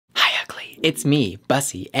It's me,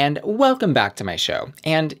 Bussy, and welcome back to my show.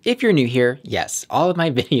 And if you're new here, yes, all of my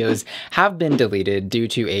videos have been deleted due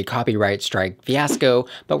to a copyright strike fiasco,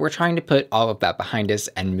 but we're trying to put all of that behind us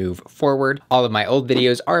and move forward. All of my old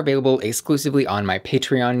videos are available exclusively on my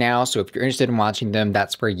Patreon now, so if you're interested in watching them,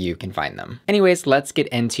 that's where you can find them. Anyways, let's get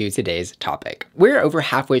into today's topic. We're over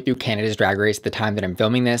halfway through Canada's Drag Race at the time that I'm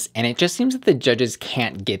filming this, and it just seems that the judges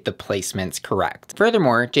can't get the placements correct.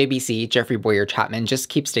 Furthermore, JBC, Jeffrey Bowyer-Chapman, just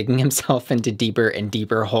keeps digging himself into deeper and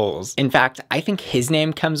deeper holes. In fact, I think his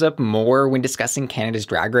name comes up more when discussing Canada's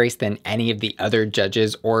Drag Race than any of the other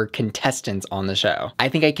judges or contestants on the show. I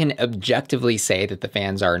think I can objectively say that the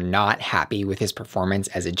fans are not happy with his performance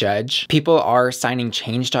as a judge. People are signing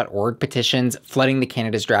change.org petitions, flooding the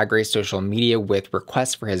Canada's Drag Race social media with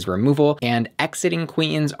requests for his removal, and exiting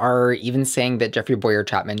queens are even saying that Jeffrey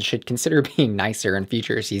Bowyer-Chapman should consider being nicer in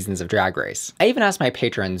future seasons of Drag Race. I even asked my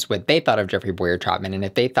patrons what they thought of Jeffrey Bowyer-Chapman and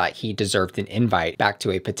if they thought he deserved an invite back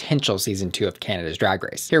to a potential season 2 of Canada's Drag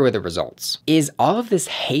Race. Here were the results. Is all of this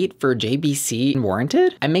hate for JBC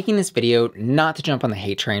warranted? I'm making this video not to jump on the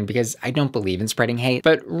hate train because I don't believe in spreading hate,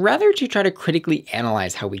 but rather to try to critically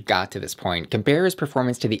analyze how we got to this point, compare his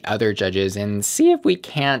performance to the other judges, and see if we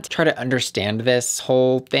can't try to understand this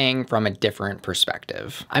whole thing from a different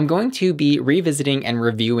perspective. I'm going to be revisiting and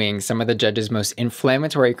reviewing some of the judges' most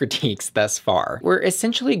inflammatory critiques thus far. We're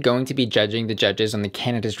essentially going to be judging the judges on the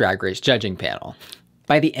Canada's Drag Race judging panel.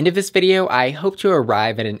 By the end of this video, I hope to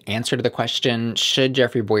arrive at an answer to the question, should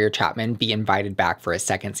Jeffrey Bowyer-Chapman be invited back for a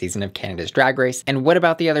second season of Canada's Drag Race? And what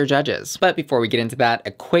about the other judges? But before we get into that,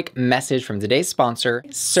 a quick message from today's sponsor,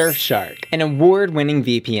 Surfshark, an award-winning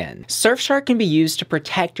VPN. Surfshark can be used to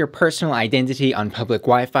protect your personal identity on public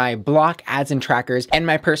Wi-Fi, block ads and trackers, and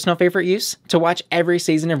my personal favorite use, to watch every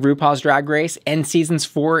season of RuPaul's Drag Race and seasons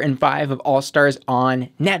 4 and 5 of All Stars on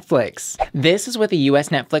Netflix. This is what the US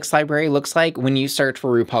Netflix library looks like when you search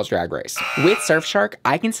for RuPaul's Drag Race. With Surfshark,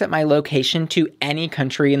 I can set my location to any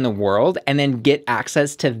country in the world and then get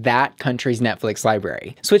access to that country's Netflix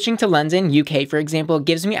library. Switching to London, UK, for example,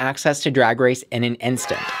 gives me access to Drag Race in an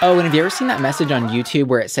instant. Oh, and have you ever seen that message on YouTube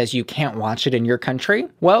where it says you can't watch it in your country?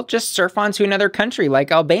 Well, just surf onto another country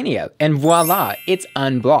like Albania, and voila, it's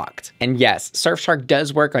unblocked. And yes, Surfshark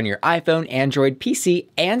does work on your iPhone, Android, PC,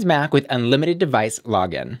 and Mac with unlimited device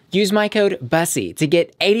login. Use my code BUSSY to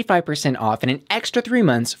get 85% off and an extra 3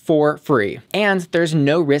 months for free. And there's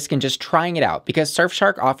no risk in just trying it out because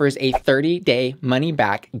Surfshark offers a 30-day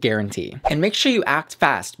money-back guarantee. And make sure you act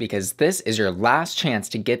fast because this is your last chance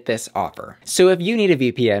to get this offer. So if you need a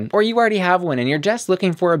VPN or you already have one and you're just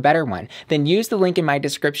looking for a better one, then use the link in my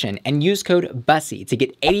description and use code BUSSY to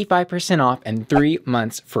get 85% off and 3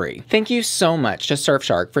 months free. Thank you so much to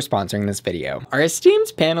Surfshark for sponsoring this video. Our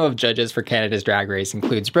esteemed panel of judges for Canada's Drag Race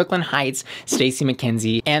includes Brooke Lynn Hytes, Stacey,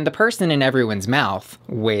 Mckenzie, and the person in everyone's mouth.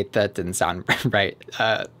 Wait, that didn't sound right.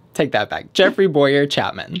 Take that back. Jeffrey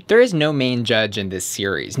Bowyer-Chapman. There is no main judge in this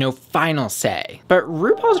series, no final say. But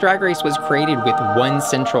RuPaul's Drag Race was created with one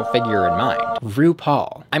central figure in mind,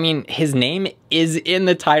 Rupaul. I mean, his name is in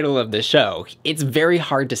the title of the show. It's very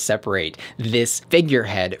hard to separate this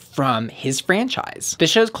figurehead from his franchise. The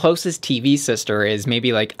show's closest TV sister is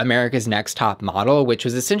maybe like America's Next Top Model, which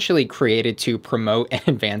was essentially created to promote and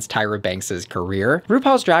advance Tyra Banks' career.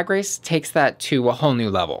 RuPaul's Drag Race takes that to a whole new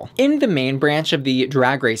level. In the main branch of the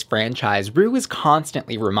Drag Race franchise, Ru is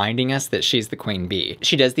constantly reminding us that she's the queen bee.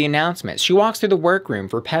 She does the announcements. She walks through the workroom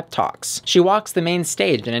for pep talks. She walks the main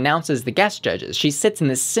stage and announces the guest judges. She sits in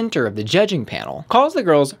the center of the judging panel, calls the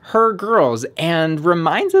girls her girls, and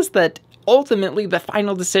reminds us that ultimately, the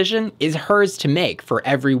final decision is hers to make for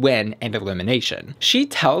every win and elimination. She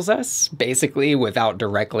tells us, basically without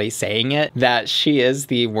directly saying it, that she is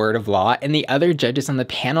the word of law and the other judges on the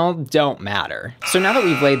panel don't matter. So now that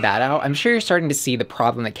we've laid that out, I'm sure you're starting to see the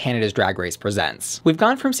problem that Canada's Drag Race presents. We've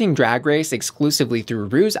gone from seeing Drag Race exclusively through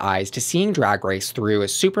Ru's eyes to seeing Drag Race through a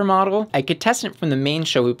supermodel, a contestant from the main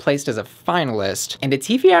show who placed as a finalist, and a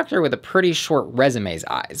TV actor with a pretty short resume's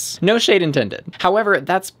eyes. No shade intended. However,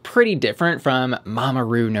 that's pretty different from Mama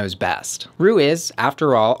Ru Knows Best. Ru is,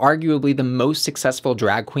 after all, arguably the most successful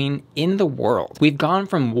drag queen in the world. We've gone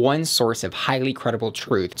from one source of highly credible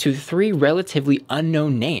truth to 3 relatively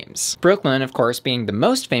unknown names. Brooke Lynn, of course, being the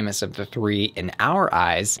most famous of the 3 in our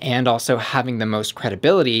eyes, and also having the most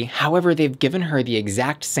credibility. However, they've given her the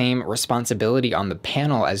exact same responsibility on the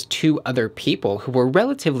panel as 2 other people who were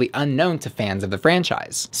relatively unknown to fans of the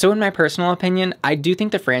franchise. So in my personal opinion, I do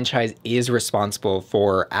think the franchise is responsible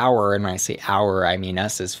for our and when I say our, I mean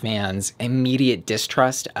us as fans, immediate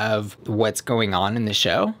distrust of what's going on in the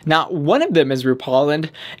show. Not one of them is Rupaul,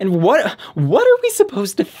 and what are we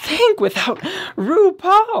supposed to think without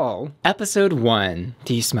Rupaul? Episode 1.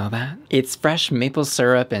 Do you smell that? It's fresh maple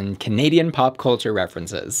syrup and Canadian pop culture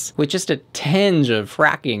references, with just a tinge of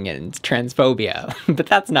fracking and transphobia. But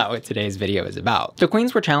that's not what today's video is about. The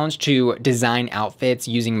queens were challenged to design outfits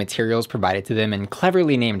using materials provided to them in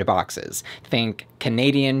cleverly named boxes. Think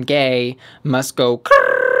Canadian gay, must go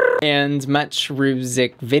and much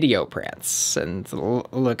Rusick video prance. And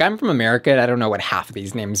look, I'm from America and I don't know what half of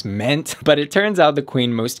these names meant, but it turns out the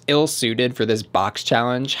queen most ill-suited for this box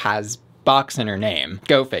challenge has box in her name.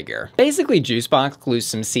 Go figure. Basically, Juicebox glues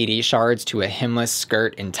some CD shards to a hemless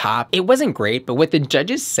skirt and top. It wasn't great, but what the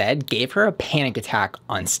judges said gave her a panic attack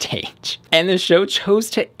on stage. And the show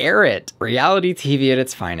chose to air it. Reality TV at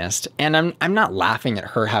its finest. And I'm not laughing at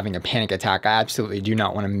her having a panic attack. I absolutely do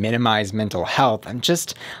not want to minimize mental health. I'm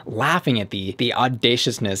just laughing at the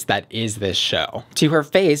audaciousness that is this show. To her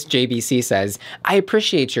face, JBC says, "I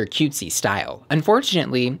appreciate your cutesy style.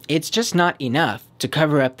 Unfortunately, it's just not enough to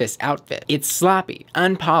cover up this outfit. It's sloppy,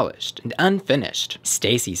 unpolished, and unfinished."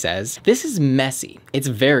 Stacey says, "This is messy. It's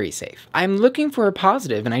very safe. I'm looking for a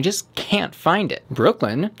positive and I just can't find it." Brooke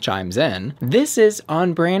Lynn chimes in, "This is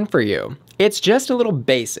on brand for you. It's just a little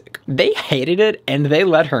basic." They hated it and they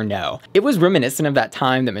let her know. It was reminiscent of that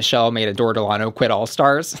time that Michelle made Adore Delano quit All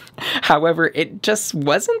Stars. However, it just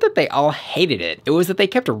wasn't that they all hated it. It was that they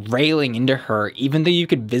kept railing into her even though you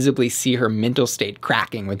could visibly see her mental state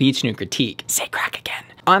cracking with each new critique. Say crack again.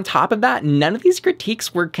 On top of that, none of these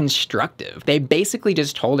critiques were constructive. They basically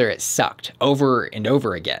just told her it sucked over and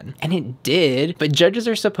over again. And it did, but judges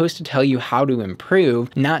are supposed to tell you how to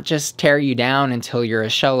improve, not just tear you down until you're a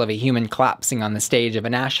shell of a human collapsing on the stage of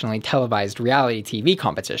a nationally televised reality TV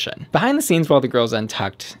competition. Behind the scenes while the girls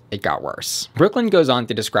untucked, it got worse. Brooklyn goes on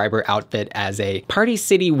to describe her outfit as a Party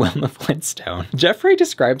City Wilma Flintstone. Jeffrey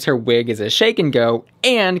describes her wig as a shake and go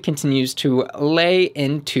and continues to lay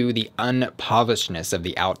into the unpolishedness of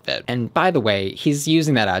the outfit. And by the way, he's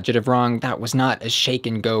using that adjective wrong. That was not a shake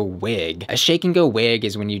and go wig. A shake and go wig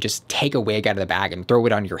is when you just take a wig out of the bag and throw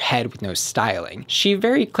it on your head with no styling. She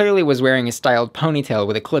very clearly was wearing a styled ponytail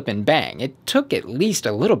with a clip and bang. It took at least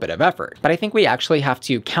a little bit of effort. But I think we actually have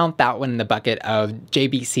to count that one in the bucket of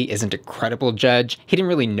JBC isn't a credible judge. He didn't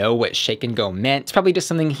really know what shake and go meant. It's probably just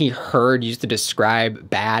something he heard used to describe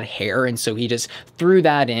bad hair, and so he just threw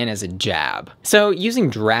that in as a jab. So using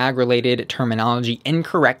drag-related terminology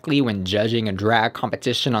incorrectly when judging a drag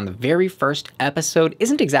competition on the very first episode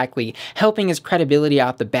isn't exactly helping his credibility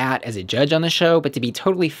out the bat as a judge on the show, but to be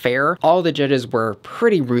totally fair, all the judges were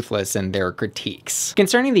pretty ruthless in their critiques.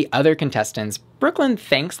 Concerning the other contestants, Brooklyn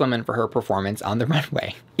thanks Lemon for her performance on the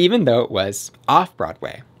runway, even though it was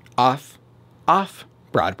off-Broadway.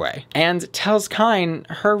 Off-Broadway. And tells Kine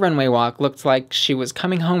her runway walk looked like she was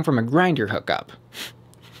coming home from a Grindr hookup.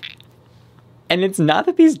 And it's not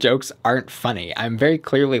that these jokes aren't funny. I'm very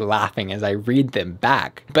clearly laughing as I read them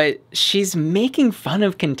back, but she's making fun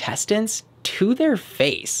of contestants to their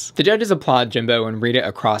face. The judges applaud Jimbo and Rita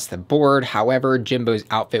across the board. However, Jimbo's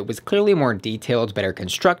outfit was clearly more detailed, better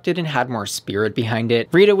constructed, and had more spirit behind it.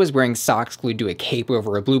 Rita was wearing socks glued to a cape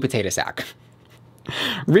over a blue potato sack.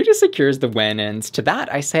 Rita secures the win, and to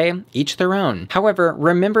that I say, each their own. However,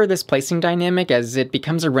 remember this placing dynamic as it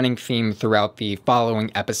becomes a running theme throughout the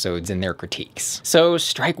following episodes in their critiques. So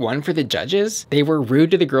strike one for the judges. They were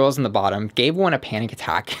rude to the girls in the bottom, gave one a panic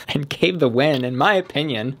attack, and gave the win, in my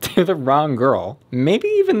opinion, to the wrong girl. Maybe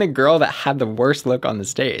even the girl that had the worst look on the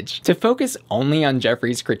stage. To focus only on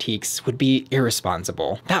Jeffrey's critiques would be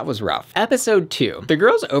irresponsible. That was rough. Episode 2. The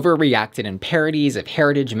girls overreacted in parodies of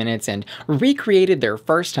Heritage Minutes and recreated their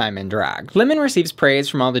first time in drag. Lemon receives praise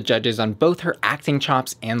from all the judges on both her acting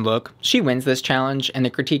chops and look. She wins this challenge, and the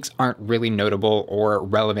critiques aren't really notable or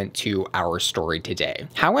relevant to our story today.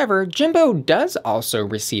 However, Jimbo does also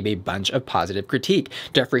receive a bunch of positive critique.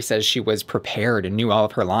 Jeffrey says she was prepared and knew all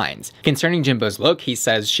of her lines. Concerning Jimbo's look, he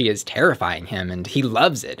says she is terrifying him and he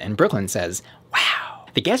loves it, and Brooklyn says, "Wow."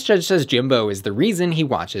 The guest judge says Jimbo is the reason he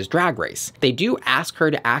watches Drag Race. They do ask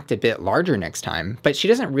her to act a bit larger next time, but she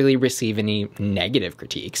doesn't really receive any negative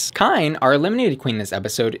critiques. Kine, our eliminated queen this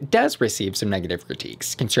episode, does receive some negative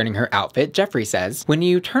critiques. Concerning her outfit, Jeffrey says, "When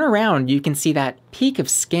you turn around, you can see that peak of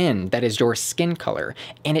skin that is your skin color,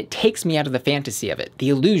 and it takes me out of the fantasy of it, the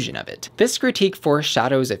illusion of it." This critique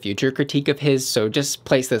foreshadows a future critique of his, so just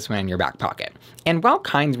place this one in your back pocket. And while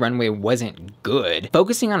Kine's runway wasn't good,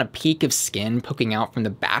 focusing on a peak of skin poking out from from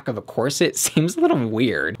the back of a corset seems a little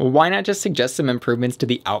weird. Why not just suggest some improvements to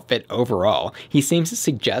the outfit overall? He seems to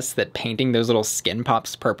suggest that painting those little skin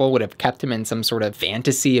pops purple would have kept him in some sort of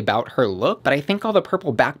fantasy about her look, but I think all the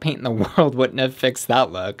purple back paint in the world wouldn't have fixed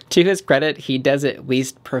that look. To his credit, he does at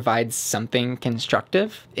least provide something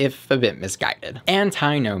constructive, if a bit misguided. And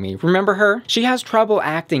Tainomi, remember her? She has trouble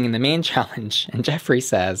acting in the main challenge, and Jeffrey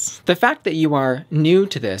says, "The fact that you are new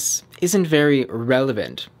to this isn't very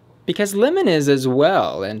relevant, because Lemon is as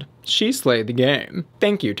well, and she slayed the game.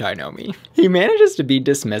 Thank you, Tainomi." He manages to be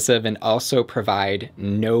dismissive and also provide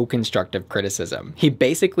no constructive criticism. He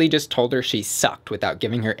basically just told her she sucked without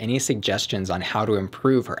giving her any suggestions on how to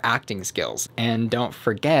improve her acting skills. And don't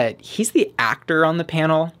forget, he's the actor on the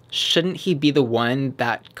panel. Shouldn't he be the one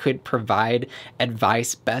that could provide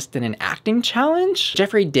advice best in an acting challenge?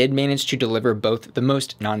 Jeffrey did manage to deliver both the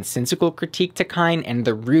most nonsensical critique to Kine and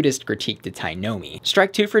the rudest critique to Tainomi.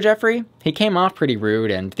 Strike 2 for Jeffrey? He came off pretty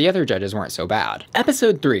rude, and the other judges weren't so bad.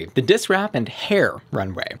 Episode 3, the Disrap and Hair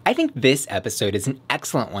Runway. I think this episode is an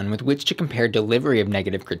excellent one with which to compare delivery of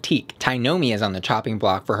negative critique. Tainomi is on the chopping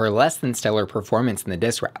block for her less than stellar performance in the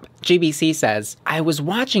Disrap. GBC says, "I was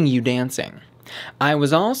watching you dancing. I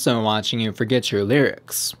was also watching you forget your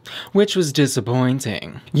lyrics, which was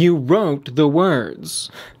disappointing. You wrote the words."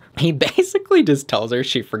 He basically just tells her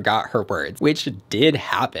she forgot her words, which did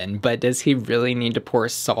happen, but does he really need to pour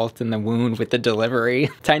salt in the wound with the delivery?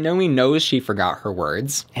 Tainomi knows she forgot her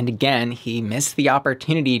words, and again, he missed the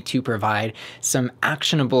opportunity to provide some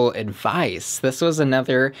actionable advice. This was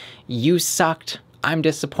another "you sucked, I'm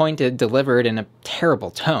disappointed" delivered in a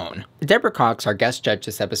terrible tone. Debora Cox, our guest judge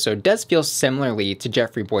this episode, does feel similarly to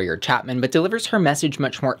Jeffrey Bowyer-Chapman, but delivers her message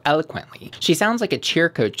much more eloquently. She sounds like a cheer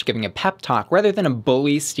coach giving a pep talk rather than a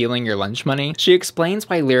bully stealing your lunch money. She explains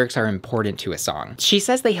why lyrics are important to a song. She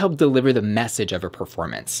says they help deliver the message of a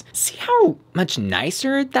performance. See how much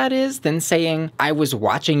nicer that is than saying, "I was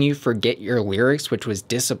watching you forget your lyrics, which was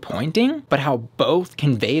disappointing," but how both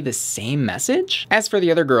convey the same message? As for the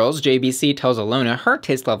other girls, JBC tells Alona her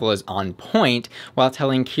taste level is on point, while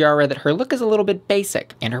telling Kiara that her look is a little bit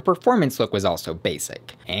basic, and her performance look was also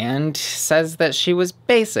basic. And says that she was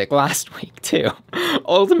basic last week too,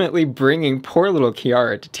 ultimately bringing poor little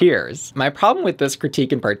Kiara to tears. My problem with this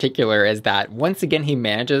critique in particular is that once again he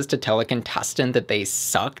manages to tell a contestant that they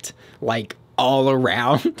sucked, like, all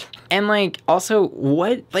around. And like, also,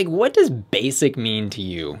 what does basic mean to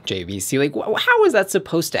you, JVC? Like, how is that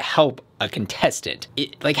supposed to help a contestant?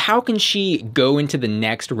 Like, how can she go into the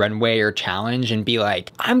next runway or challenge and be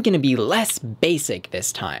like, "I'm gonna be less basic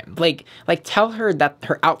this time"? Like tell her that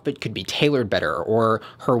her outfit could be tailored better, or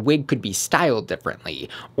her wig could be styled differently,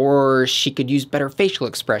 or she could use better facial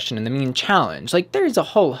expression in the main challenge. Like, there's a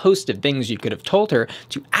whole host of things you could have told her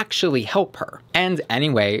to actually help her. And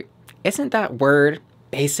anyway, isn't that word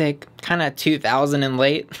basic kind of 2000 and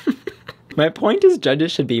late? My point is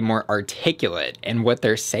judges should be more articulate in what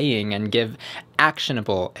they're saying and give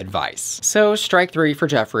actionable advice. So strike 3 for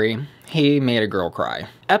Jeffrey. He made a girl cry.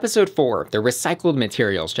 Episode 4, the Recycled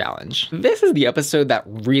Materials Challenge. This is the episode that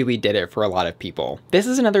really did it for a lot of people. This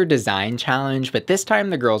is another design challenge, but this time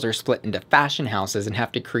the girls are split into fashion houses and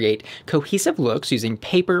have to create cohesive looks using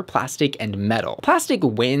paper, plastic, and metal. Plastic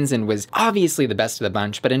wins and was obviously the best of the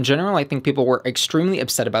bunch, but in general, I think people were extremely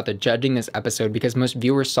upset about the judging this episode because most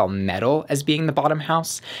viewers saw metal as being the bottom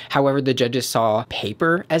house. However, the judges saw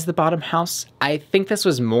paper as the bottom house. I think this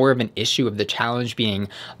was more of an issue of the challenge being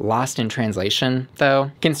lost in translation,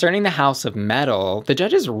 though. Concerning the house of metal, the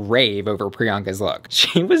judges rave over Priyanka's look.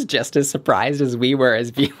 She was just as surprised as we were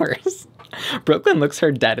as viewers. Brooke Lynn looks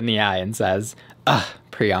her dead in the eye and says, "Ugh,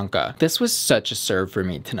 Priyanka, this was such a serve for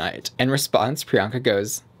me tonight." In response, Priyanka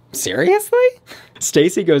goes, "Seriously?"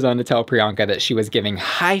 Stacey goes on to tell Priyanka that she was giving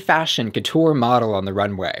high fashion couture model on the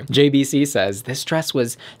runway. JBC says, "This dress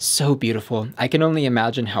was so beautiful. I can only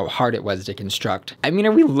imagine how hard it was to construct." I mean,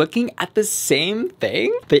 are we looking at the same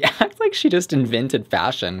thing? They act like she just invented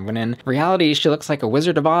fashion, when in reality, she looks like a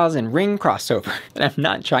Wizard of Oz and Ring crossover. And I'm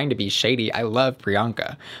not trying to be shady. I love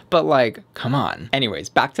Priyanka. But like, come on. Anyways,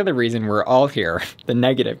 back to the reason we're all here, the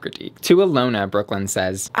negative critique. To Alona, Brooke Lynn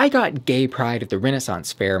says, "I got gay pride at the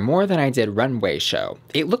Renaissance Fair more than I did runway show.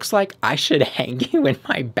 It looks like I should hang you in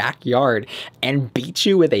my backyard and beat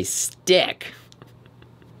you with a stick."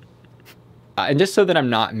 And just so that I'm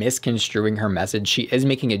not misconstruing her message, she is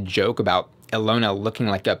making a joke about Alona looking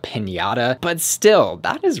like a piñata, but still,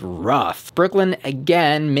 that is rough. Brooke Lynn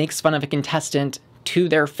again makes fun of a contestant to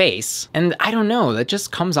their face, and I don't know, that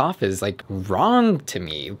just comes off as like wrong to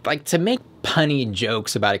me. Like, to make punny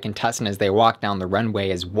jokes about a contestant as they walk down the runway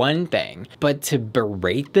is one thing, but to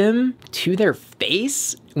berate them to their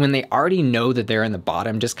face when they already know that they're in the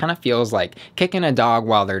bottom just kind of feels like kicking a dog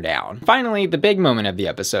while they're down. Finally, the big moment of the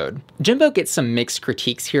episode. Jimbo gets some mixed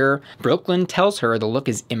critiques here. Brooke Lynn tells her the look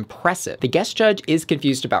is impressive. The guest judge is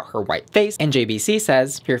confused about her white face, and JBC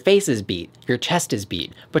says, your face is beat, your chest is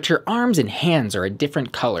beat, but your arms and hands are a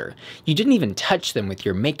different color. You didn't even touch them with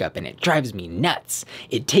your makeup and it drives me nuts.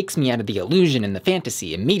 It takes me out of the illusion and the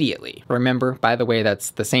fantasy immediately. Remember, by the way,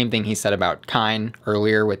 that's the same thing he said about Kine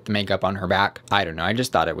earlier with the makeup on her back. I don't know, I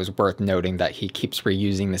just thought it was worth noting that he keeps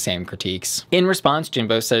reusing the same critiques. In response,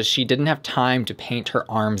 Jimbo says she didn't have time to paint her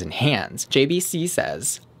arms and hands. JBC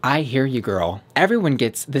says, I hear you, girl. Everyone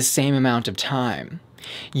gets the same amount of time.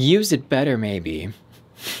 Use it better, maybe.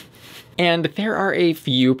 And there are a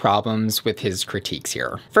few problems with his critiques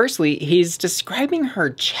here. Firstly, he's describing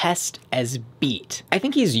her chest as beat. I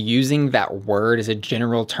think he's using that word as a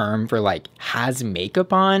general term for like has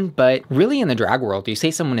makeup on, but really in the drag world, you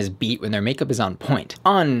say someone is beat when their makeup is on point.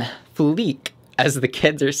 On fleek, as the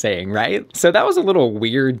kids are saying, right? So that was a little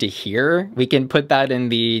weird to hear. We can put that in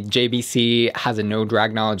the JBC has a no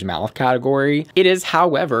drag knowledge mouth category. It is,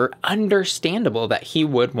 however, understandable that he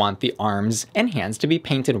would want the arms and hands to be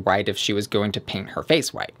painted white if she was going to paint her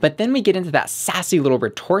face white. But then we get into that sassy little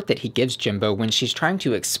retort that he gives Jimbo when she's trying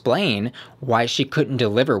to explain why she couldn't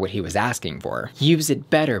deliver what he was asking for. Use it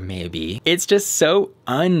better, maybe. It's just so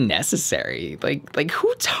unnecessary. Like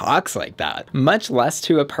who talks like that? Much less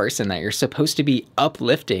to a person that you're supposed to be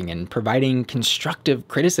uplifting and providing constructive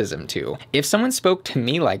criticism to. If someone spoke to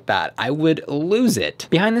me like that, I would lose it.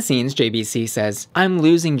 Behind the scenes, JBC says, I'm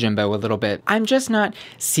losing Jimbo a little bit. I'm just not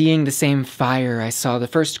seeing the same fire I saw the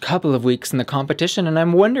first couple of weeks in the competition, and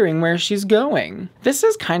I'm wondering where she's going. This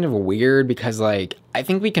is kind of weird because, like, I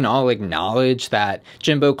think we can all acknowledge that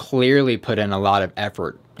Jimbo clearly put in a lot of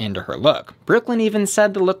effort into her look. Brooke Lynn even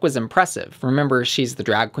said the look was impressive. Remember, she's the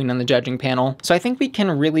drag queen on the judging panel. So I think we can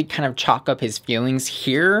really kind of chalk up his feelings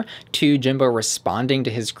here to Jimbo responding to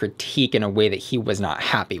his critique in a way that he was not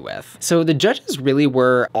happy with. So the judges really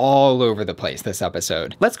were all over the place this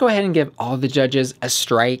episode. Let's go ahead and give all the judges a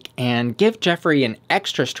strike and give Jeffrey an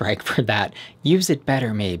extra strike for that use it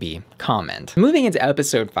better maybe comment. Moving into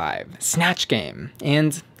episode 5, Snatch Game.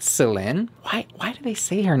 And Celine? Why do they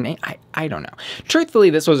say her name? I don't know. Truthfully,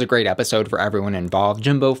 this was a great episode for everyone involved.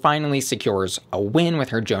 Jimbo finally secures a win with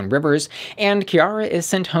her Joan Rivers, and Kiara is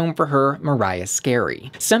sent home for her Mariah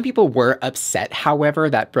Scary. Some people were upset, however,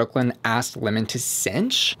 that Brooke Lynn asked Lemon to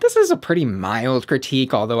cinch. This is a pretty mild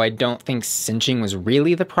critique, although I don't think cinching was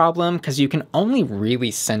really the problem, because you can only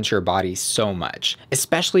really cinch your body so much,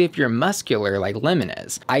 especially if you're muscular like Lemon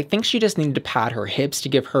is. I think she just needed to pad her hips to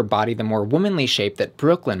give her body the more womanly shape that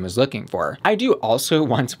Brooke Lynn was looking for. I do also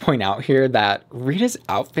want to point out here that Rita's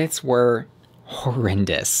outfits were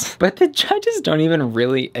horrendous, but the judges don't even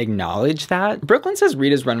really acknowledge that. Brooke Lynn says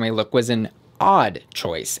Rita's runway look was an odd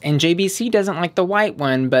choice, and JBC doesn't like the white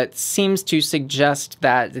one, but seems to suggest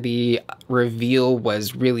that the reveal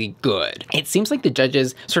was really good. It seems like the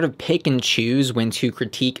judges sort of pick and choose when to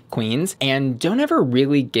critique queens and don't ever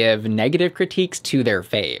really give negative critiques to their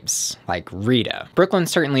faves, like Rita. Brooke Lynn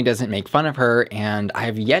certainly doesn't make fun of her, and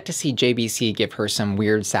I've yet to see JBC give her some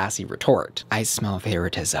weird sassy retort. I smell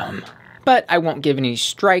favoritism. But I won't give any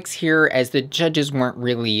strikes here, as the judges weren't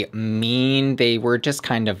really mean. They were just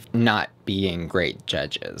kind of not being great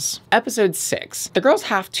judges. Episode 6. The girls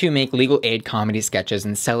have to make legal aid comedy sketches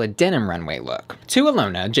and sell a denim runway look. To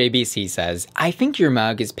Alona, JBC says, I think your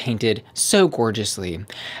mug is painted so gorgeously.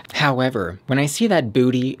 However, when I see that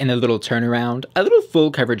booty and a little turnaround, a little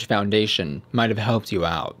full coverage foundation might have helped you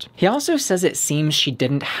out. He also says it seems she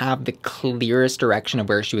didn't have the clearest direction of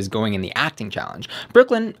where she was going in the acting challenge.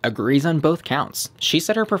 Brooke Lynn agrees on both counts. She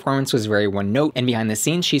said her performance was very one note, and behind the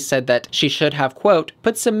scenes she said that she should have, quote,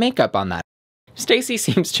 put some makeup on that. Stacey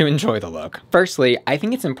seems to enjoy the look. Firstly, I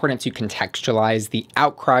think it's important to contextualize the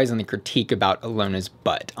outcries and the critique about Alona's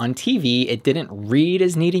butt. On TV, it didn't read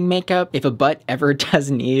as needing makeup, if a butt ever does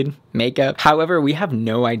need makeup. However, we have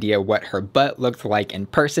no idea what her butt looked like in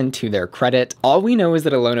person, to their credit. All we know is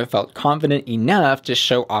that Alona felt confident enough to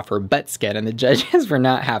show off her butt skin, and the judges were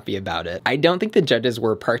not happy about it. I don't think the judges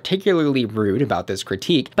were particularly rude about this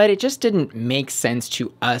critique, but it just didn't make sense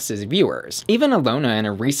to us as viewers. Even Alona in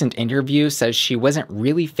a recent interview says she wasn't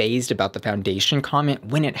really fazed about the foundation comment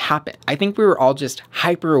when it happened. I think we were all just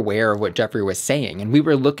hyper aware of what Jeffrey was saying, and we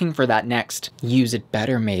were looking for that next use it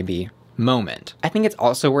better maybe moment. I think it's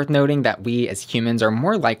also worth noting that we as humans are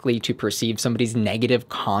more likely to perceive somebody's negative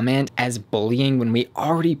comment as bullying when we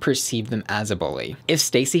already perceive them as a bully. If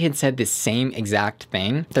Stacey had said the same exact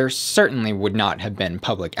thing, there certainly would not have been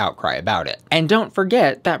public outcry about it. And don't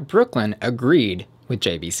forget that Brooke Lynn agreed with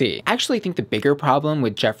JBC. I actually think the bigger problem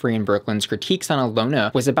with Jeffree and Brooke Lynn's critiques on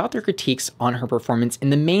Ilona was about their critiques on her performance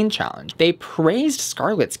in the main challenge. They praised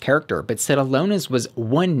Scarlett's character, but said Ilona's was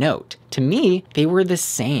one note. To me, they were the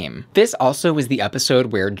same. This also was the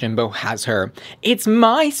episode where Jimbo has her "it's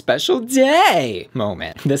my special day"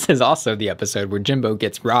 moment. This is also the episode where Jimbo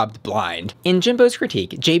gets robbed blind. In Jimbo's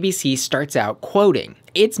critique, JBC starts out quoting,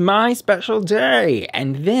 "It's my special day,"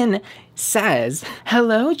 and then says,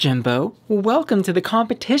 "Hello, Jimbo. Welcome to the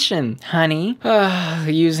competition, honey."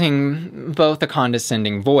 Using both a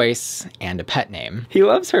condescending voice and a pet name. He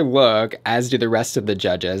loves her look, as do the rest of the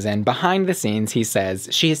judges, and behind the scenes he says,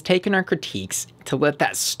 "She has taken our critiques to let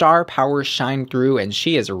that star power shine through and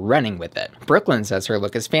she is running with it." Brooke Lynn says her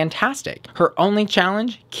look is fantastic. Her only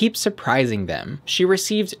challenge, keep surprising them. She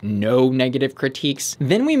received no negative critiques.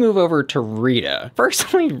 Then we move over to Rita.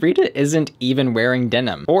 Firstly, Rita isn't even wearing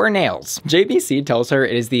denim or nails. JBC tells her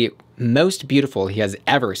it is the most beautiful he has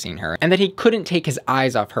ever seen her, and that he couldn't take his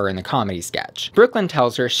eyes off her in the comedy sketch. Brooke Lynn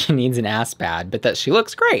tells her she needs an ass pad, but that she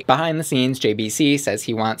looks great. Behind the scenes, JBC says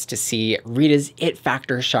he wants to see Rita's it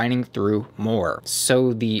factor shining through more.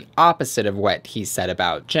 So the opposite of what he said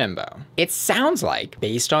about Jimbo. It sounds like,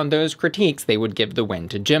 based on those critiques, they would give the win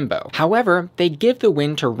to Jimbo. However, they give the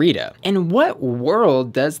win to Rita. In what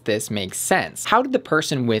world does this make sense? How did the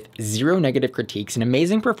person with zero negative critiques, an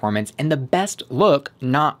amazing performance, and the best look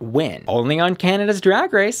not win? Only on Canada's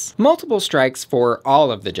Drag Race. Multiple strikes for all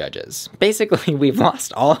of the judges. Basically, we've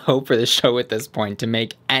lost all hope for the show at this point to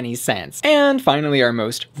make any sense. And finally, our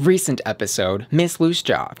most recent episode, Miss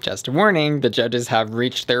Loosejaw. Just a warning, the judges have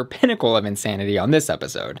reached their pinnacle of insanity on this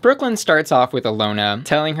episode. Brooke Lynn starts off with Ilona,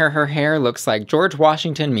 telling her her hair looks like George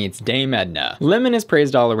Washington meets Dame Edna. Lemon is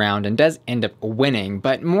praised all around and does end up winning,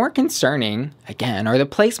 but more concerning, again, are the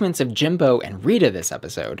placements of Jimbo and Rita this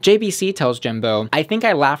episode. JBC tells Jimbo, "I think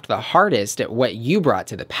I laughed the hardest at what you brought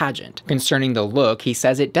to the pageant." Concerning the look, he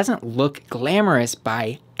says it doesn't look glamorous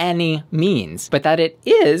by any means, but that it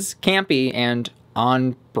is campy and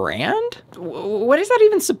on brand? What is that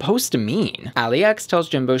even supposed to mean? Ali X tells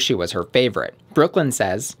Jimbo she was her favorite. Brooke Lynn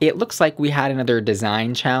says, "It looks like we had another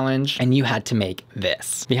design challenge and you had to make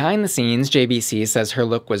this." Behind the scenes, JBC says her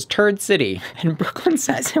look was Turd City, and Brooke Lynn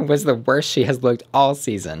says it was the worst she has looked all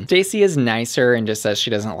season. Stacey is nicer and just says she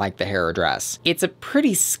doesn't like the hair or dress. It's a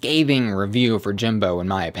pretty scathing review for Jimbo in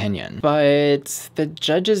my opinion. But the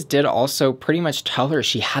judges did also pretty much tell her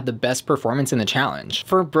she had the best performance in the challenge.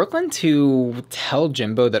 For Brooke Lynn to tell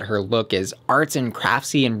Jimbo that her look is arts and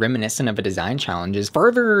craftsy and reminiscent of a design challenge is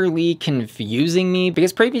furtherly confusing me,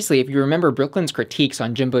 because previously, if you remember Brooke Lynn's critiques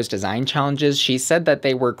on Jimbo's design challenges, she said that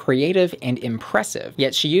they were creative and impressive,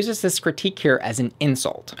 yet she uses this critique here as an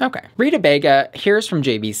insult. Okay. Rita Baga hears from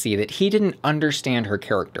JBC that he didn't understand her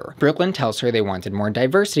character. Brooke Lynn tells her they wanted more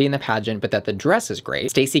diversity in the pageant, but that the dress is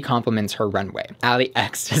great. Stacey compliments her runway. Ali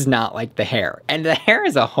X does not like the hair, and the hair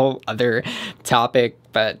is a whole other topic,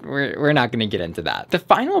 but we're not going to get into that. The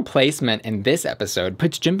final placement in this episode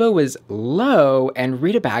puts Jimbo as low and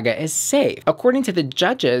Rita Baga is safe. According to the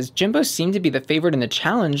judges, Jimbo seemed to be the favorite in the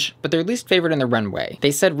challenge, but they're least favorite in the runway.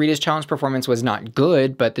 They said Rita's challenge performance was not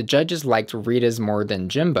good, but the judges liked Rita's more than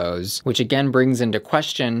Jimbo's, which again brings into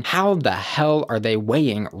question how the hell are they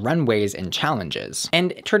weighing runways and challenges?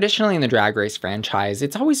 And traditionally in the Drag Race franchise,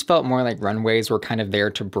 it's always felt more like runways were kind of there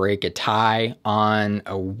to break a tie on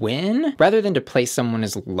a win, rather than to place someone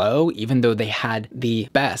as low, even though they had the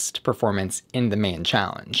best performance in the main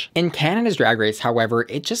challenge. In Canada's Drag Race, however,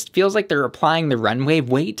 it just feels like they're applying the runway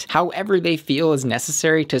weight however they feel is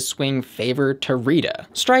necessary to swing favor to Rita.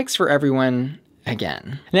 Strikes for everyone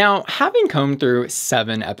again. Now, having combed through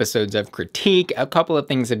 7 episodes of critique, a couple of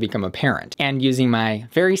things have become apparent, and using my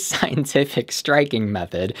very scientific striking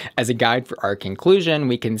method as a guide for our conclusion,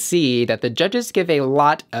 we can see that the judges give a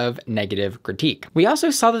lot of negative critique. We also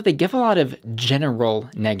saw that they give a lot of general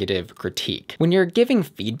negative critique. When you're giving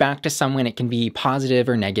feedback to someone, it can be positive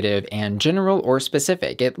or negative, and general or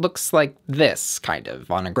specific. It looks like this, kind of,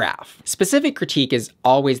 on a graph. Specific critique is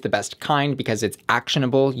always the best kind because it's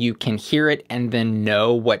actionable, you can hear it and then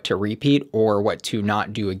know what to repeat or what to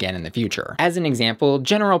not do again in the future. As an example,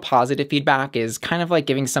 general positive feedback is kind of like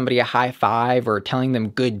giving somebody a high five or telling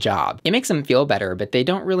them good job. It makes them feel better, but they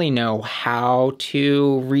don't really know how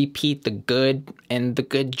to repeat the good in the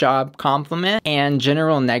good job compliment, and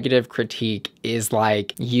general negative critique is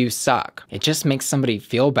like, you suck. It just makes somebody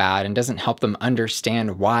feel bad and doesn't help them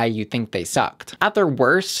understand why you think they sucked. At their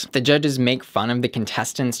worst, the judges make fun of the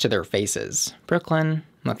contestants to their faces. Brooke Lynn,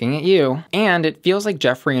 looking at you. And it feels like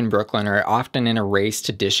Jeffrey and Brooke Lynn are often in a race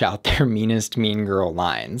to dish out their meanest mean girl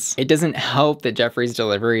lines. It doesn't help that Jeffrey's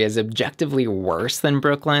delivery is objectively worse than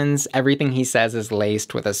Brooke Lynn's. Everything he says is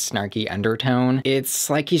laced with a snarky undertone.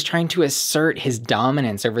 It's like he's trying to assert his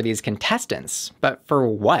dominance over these contestants. But for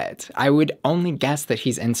what? I would only guess that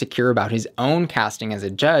he's insecure about his own casting as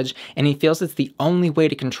a judge, and he feels it's the only way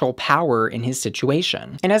to control power in his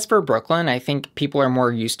situation. And as for Brooke Lynn, I think people are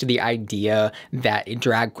more used to the idea that a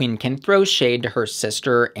drag queen can throw shade to her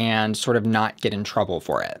sister and sort of not get in trouble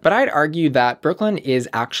for it. But I'd argue that Brooke Lynn is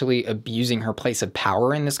actually abusing her place of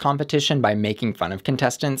power in this competition by making fun of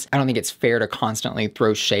contestants. I don't think it's fair to constantly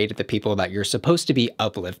throw shade at the people that you're supposed to be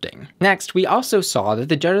uplifting. Next, we also saw that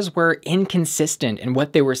the judges were inconsistent in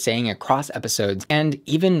what they were saying across episodes and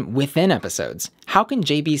even within episodes. How can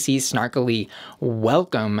JBC snarkily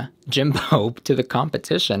welcome Jimbo to the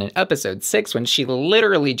competition in episode 6 when she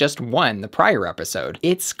literally just won the prior episode?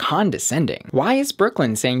 It's condescending. Why is Brooke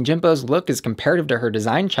Lynn saying Jimbo's look is comparative to her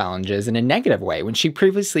design challenges in a negative way when she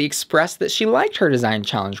previously expressed that she liked her design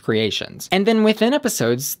challenge creations? And then within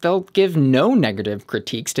episodes, they'll give no negative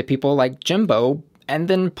critiques to people like Jimbo, and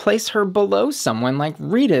then place her below someone like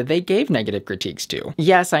Rita they gave negative critiques to.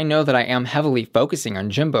 Yes, I know that I am heavily focusing on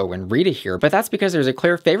Jimbo and Rita here, but that's because there's a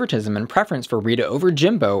clear favoritism and preference for Rita over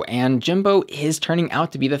Jimbo, and Jimbo is turning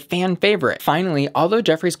out to be the fan favorite. Finally, although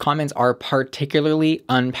Jeffrey's comments are particularly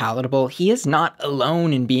unpalatable, he is not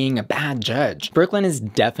alone in being a bad judge. Brooke Lynn is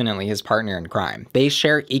definitely his partner in crime. They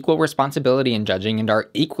share equal responsibility in judging and are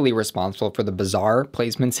equally responsible for the bizarre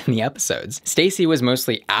placements in the episodes. Stacey was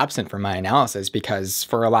mostly absent from my analysis because,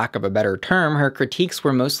 for a lack of a better term, her critiques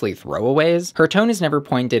were mostly throwaways. Her tone is never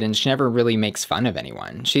pointed and she never really makes fun of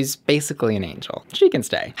anyone. She's basically an angel. She can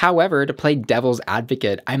stay. However, to play devil's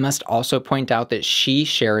advocate, I must also point out that she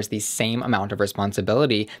shares the same amount of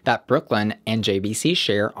responsibility that Brooke Lynn and JBC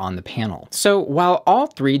share on the panel. So while all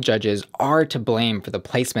three judges are to blame for the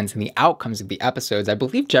placements and the outcomes of the episodes, I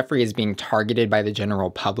believe Jeffrey is being targeted by the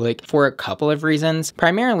general public for a couple of reasons.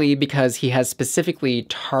 Primarily because he has specifically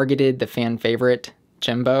targeted the fan favorite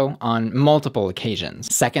Jimbo on multiple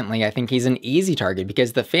occasions. Secondly, I think he's an easy target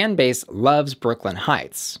because the fan base loves Brooke Lynn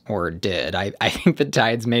Hytes, or did. I think the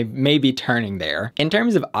tides may be turning there. In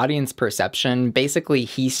terms of audience perception, basically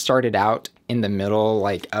he started out in the middle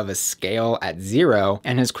of a scale at 0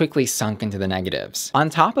 and has quickly sunk into the negatives. On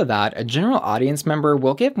top of that, a general audience member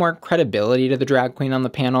will give more credibility to the drag queen on the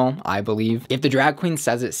panel, I believe. If the drag queen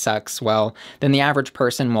says it sucks, well, then the average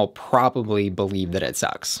person will probably believe that it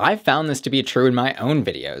sucks. I've found this to be true in my own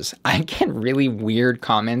videos. I get really weird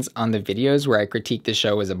comments on the videos where I critique the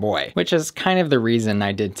show as a boy, which is kind of the reason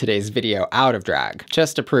I did today's video out of drag,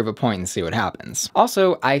 just to prove a point and see what happens.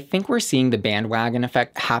 Also, I think we're seeing the bandwagon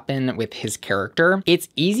effect happen with his character. It's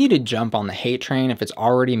easy to jump on the hate train if it's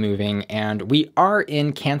already moving, and we are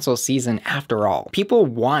in cancel season after all. People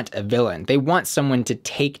want a villain. They want someone to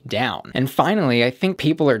take down. And finally, I think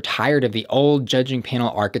people are tired of the old judging panel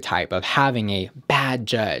archetype of having a bad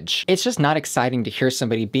judge. It's just not exciting to hear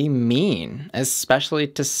somebody be mean, especially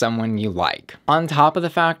to someone you like. On top of the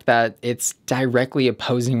fact that it's directly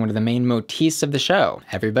opposing one of the main motifs of the show.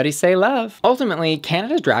 Everybody say love. Ultimately,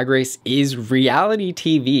 Canada's Drag Race is reality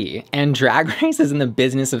TV, and Drag Race is in the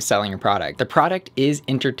business of selling a product. The product is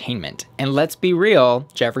entertainment. And let's be real,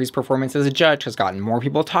 Jeffrey's performance as a judge has gotten more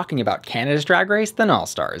people talking about Canada's Drag Race than All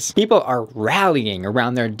Stars. People are rallying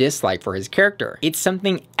around their dislike for his character. It's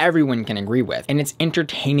something everyone can agree with, and it's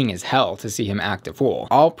entertaining as hell to see him act a fool.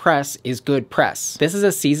 All press is good press. This is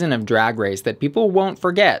a season of Drag Race that people won't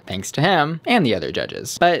forget, thanks to him and the other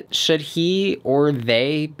judges. But should he or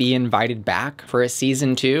they be invited back for a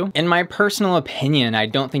season 2? In my personal opinion, I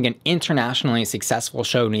don't think an internationally successful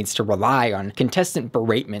show needs to rely on contestant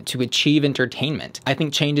beratement to achieve entertainment. I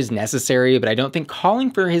think change is necessary, but I don't think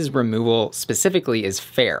calling for his removal specifically is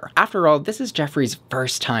fair. After all, this is Jeffrey's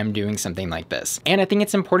first time doing something like this, and I think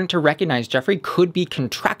it's important to recognize Jeffrey could be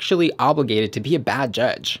contractually obligated to be a bad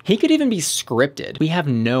judge. He could even be scripted. We have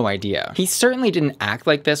no idea. He certainly didn't act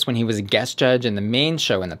like this when he was a guest judge in the main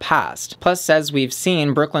show in the past. Plus, as we've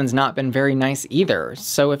seen, Brooke Lynn's not been very nice either,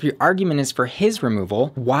 so if your argument is for his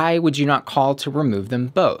removal, why would you you not call to remove them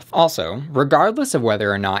both? Also, regardless of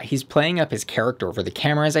whether or not he's playing up his character over the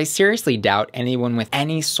cameras, I seriously doubt anyone with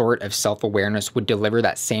any sort of self-awareness would deliver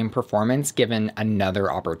that same performance given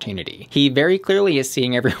another opportunity. He very clearly is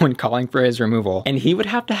seeing everyone calling for his removal, and he would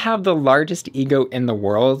have to have the largest ego in the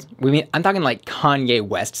world. I'm talking like Kanye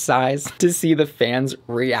West size, to see the fans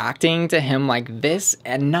reacting to him like this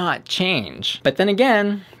and not change. But then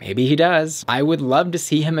again, maybe he does. I would love to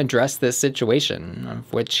see him address this situation,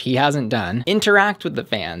 of which he hasn't done. Interact with the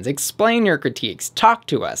fans, explain your critiques, talk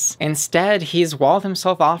to us. Instead, he's walled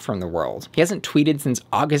himself off from the world. He hasn't tweeted since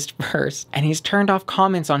August 1st, and he's turned off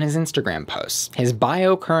comments on his Instagram posts. His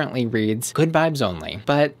bio currently reads, "Good vibes only."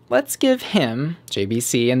 But let's give him,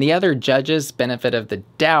 JBC, and the other judges benefit of the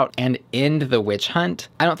doubt and end the witch hunt.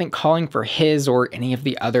 I don't think calling for his or any of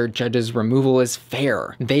the other judges' removal is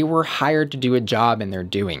fair. They were hired to do a job and they're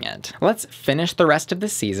doing it. Let's finish the rest of the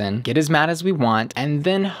season, get as mad as we want, and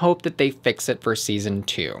then hope that they fix it for season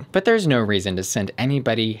 2. But there's no reason to send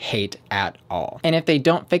anybody hate at all. And if they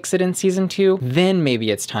don't fix it in season 2, then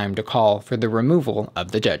maybe it's time to call for the removal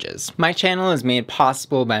of the judges. My channel is made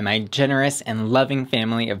possible by my generous and loving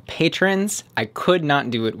family of patrons. I could not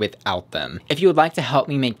do it without them. If you would like to help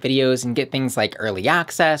me make videos and get things like early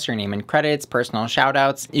access, your name and credits, personal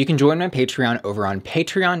shoutouts, you can join my Patreon over on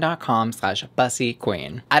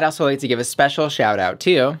patreon.com/BussyQueen. I'd also like to give a special shout out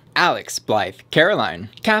to Alex, Blythe, Caroline,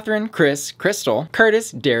 Catherine, Chris, Crystal,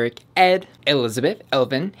 Curtis, Derek, Ed, Elizabeth,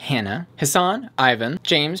 Elvin, Hannah, Hassan, Ivan,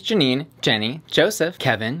 James, Janine, Jenny, Joseph,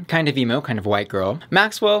 Kevin, kind of emo, kind of white girl,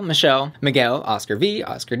 Maxwell, Michelle, Miguel, Oscar V,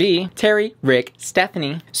 Oscar D, Terry, Rick,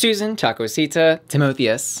 Stephanie, Susan, Chacosita,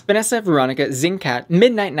 Timotheus, Vanessa, Veronica, Zincat,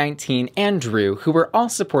 Midnight 19, and Drew, who were all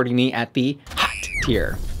supporting me at the hot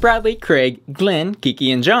tier. Bradley, Craig, Glenn,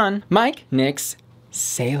 Kiki and John, Mike, Nix,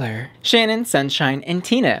 Sailor, Shannon, Sunshine, and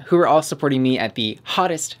Tina, who are all supporting me at the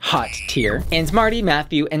hottest hot tier, and Marty,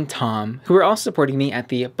 Matthew, and Tom, who are all supporting me at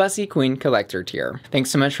the Bussy Queen Collector tier. Thanks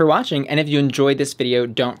so much for watching, and if you enjoyed this video,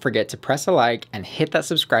 don't forget to press a like and hit that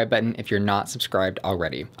subscribe button if you're not subscribed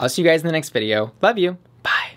already. I'll see you guys in the next video. Love you!